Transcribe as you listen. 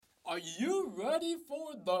Are you ready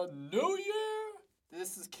for the new year?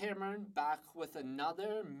 This is Cameron back with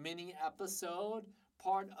another mini episode,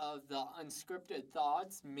 part of the Unscripted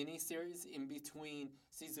Thoughts mini series in between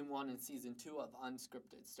season 1 and season 2 of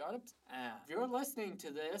Unscripted Startups. And if you're listening to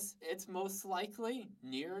this, it's most likely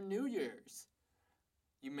near New Year's.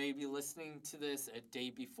 You may be listening to this a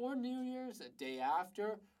day before New Year's, a day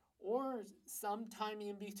after, or sometime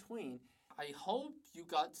in between. I hope you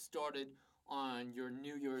got started on your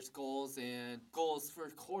New Year's goals and goals for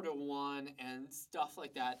quarter one and stuff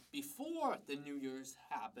like that before the New Year's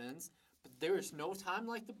happens. But there is no time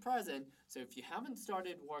like the present. So if you haven't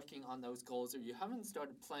started working on those goals or you haven't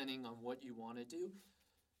started planning on what you want to do,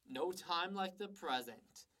 no time like the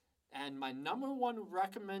present. And my number one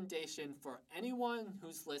recommendation for anyone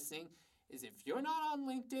who's listening is if you're not on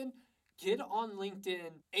LinkedIn, get on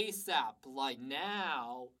LinkedIn ASAP, like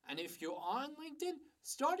now. And if you're on LinkedIn,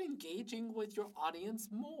 start engaging with your audience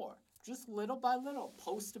more. Just little by little.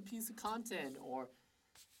 Post a piece of content or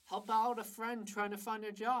help out a friend trying to find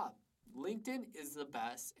a job. LinkedIn is the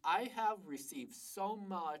best. I have received so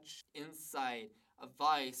much insight,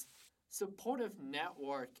 advice, supportive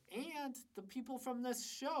network, and the people from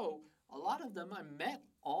this show, a lot of them I met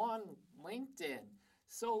on LinkedIn.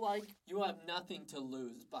 So, you have nothing to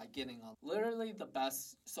lose by getting on literally the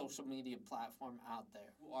best social media platform out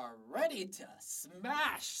there. You are ready to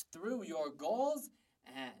smash through your goals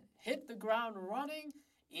and hit the ground running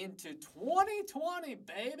into 2020,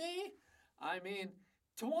 baby.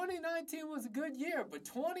 2019 was a good year, but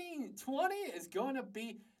 2020 is going to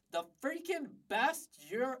be the freaking best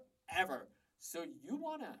year ever. So you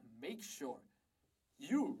want to make sure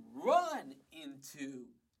you run into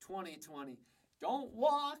 2020. Don't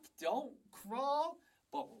walk, don't crawl,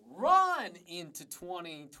 but run into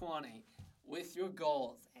 2020 with your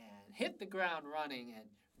goals and hit the ground running and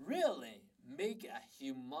really make a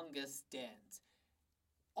humongous dent.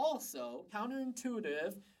 Also,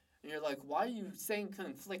 counterintuitive, and you're like, why are you saying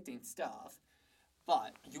conflicting stuff?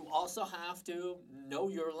 But you also have to know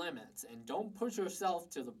your limits and don't push yourself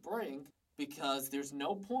to the brink, because there's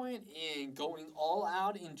no point in going all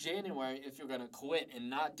out in January if you're going to quit and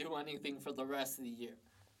not do anything for the rest of the year.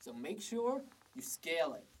 So make sure you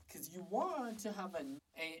scale it, because you want to have an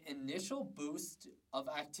initial boost of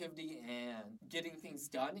activity, and getting things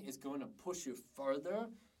done is going to push you further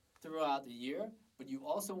throughout the year. But you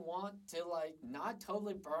also want to not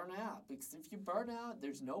totally burn out, because if you burn out,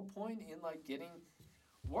 there's no point in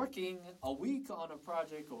working a week on a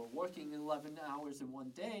project or working 11 hours in one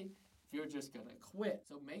day. You're just going to quit.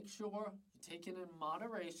 So make sure you take it in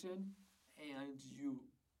moderation and you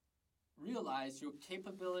realize your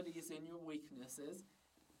capabilities and your weaknesses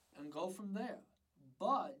and go from there.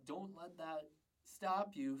 But don't let that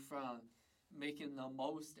stop you from making the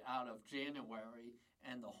most out of January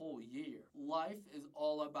and the whole year. Life is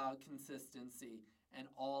all about consistency and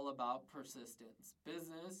all about persistence.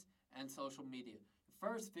 Business and social media.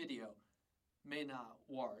 First video may not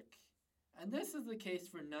work. And this is the case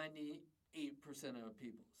for 98% of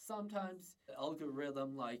people. Sometimes the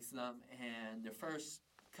algorithm likes them and the first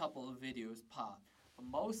couple of videos pop. But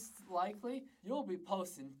most likely, you'll be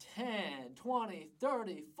posting 10, 20,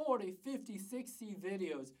 30, 40, 50, 60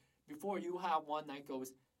 videos before you have one that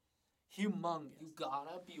goes humongous. You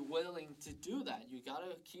gotta be willing to do that. You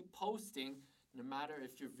gotta keep posting no matter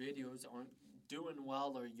if your videos aren't doing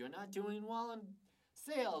well or you're not doing well in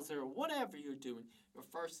sales or whatever you're doing. Your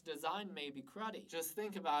first design may be cruddy. Just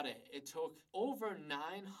think about it. It took over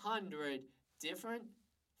 900 different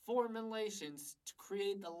formulations to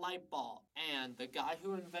create the light bulb. And the guy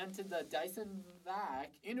who invented the Dyson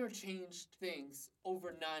vac interchanged things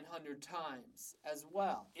over 900 times as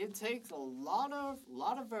well. It takes a lot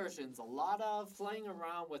of versions, a lot of playing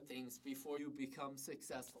around with things before you become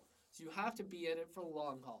successful. So you have to be in it for the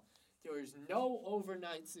long haul. There is no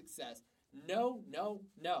overnight success. No.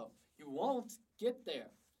 You won't get there.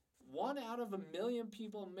 1 out of 1 million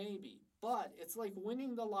people maybe. But it's like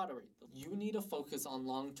winning the lottery. You need to focus on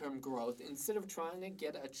long-term growth instead of trying to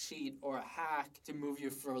get a cheat or a hack to move you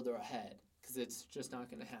further ahead, because it's just not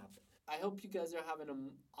going to happen. I hope you guys are having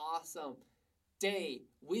an awesome day,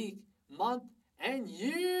 week, month, and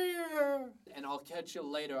year. And I'll catch you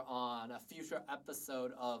later on a future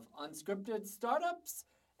episode of Unscripted Startups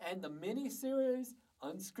and the mini-series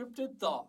Unscripted Thoughts.